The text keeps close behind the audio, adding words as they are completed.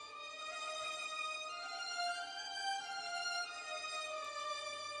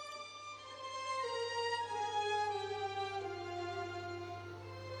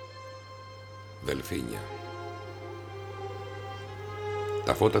Δελφίνια.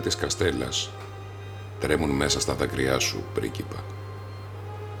 Τα φώτα της καστέλας τρέμουν μέσα στα δάκρυά σου, Πρίγκηπα.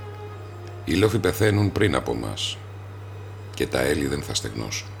 Οι λόφοι πεθαίνουν πριν από μας και τα έλλη δεν θα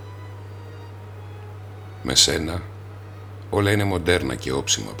στεγνώσουν. Με σένα όλα είναι μοντέρνα και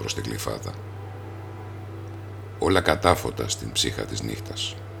όψιμα προς την Γλυφάδα. Όλα κατάφωτα στην ψύχα της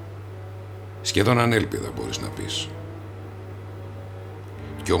νύχτας. Σχεδόν ανέλπιδα μπορείς να πεις.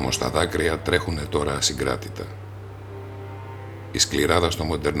 Κι όμως τα δάκρυα τρέχουνε τώρα ασυγκράτητα. Η σκληράδα στο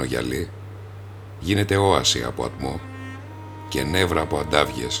μοντέρνο γυαλί γίνεται όαση από ατμό και νεύρα από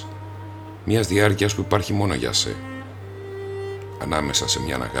αντάβιες μιας διάρκειας που υπάρχει μόνο για σε, ανάμεσα σε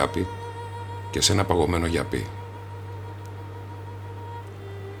μια αγάπη και σε ένα παγωμένο γιαπί.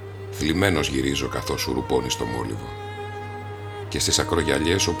 Θλιμμένος γυρίζω καθώς σου ρουπώνει στο μόλιβο και στις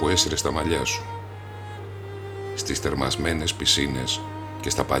ακρογιαλιές όπου έσυρες τα μαλλιά σου, στις θερμασμένες πισίνες και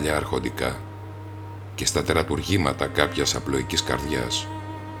στα παλιά αρχοντικά και στα τερατουργήματα κάποιας απλοϊκής καρδιάς,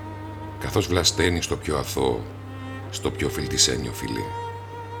 καθώς βλασταίνει στο πιο αθώο, στο πιο φιλτισένιο φιλί.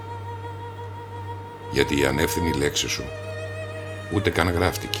 Γιατί η ανεύθυνη λέξη σου ούτε καν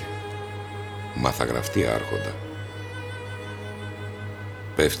γράφτηκε, μα θα γραφτεί άρχοντα.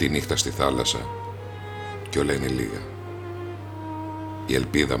 Πέφτει η νύχτα στη θάλασσα κι όλα είναι λίγα. Η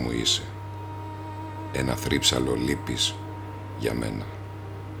ελπίδα μου είσαι, ένα θρύψαλο λύπης για μένα.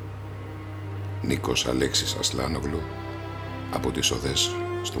 Νίκος-Αλέξη Ασλάνογλου από τις Ωδές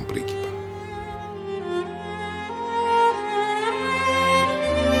στον Πρίγκηπα.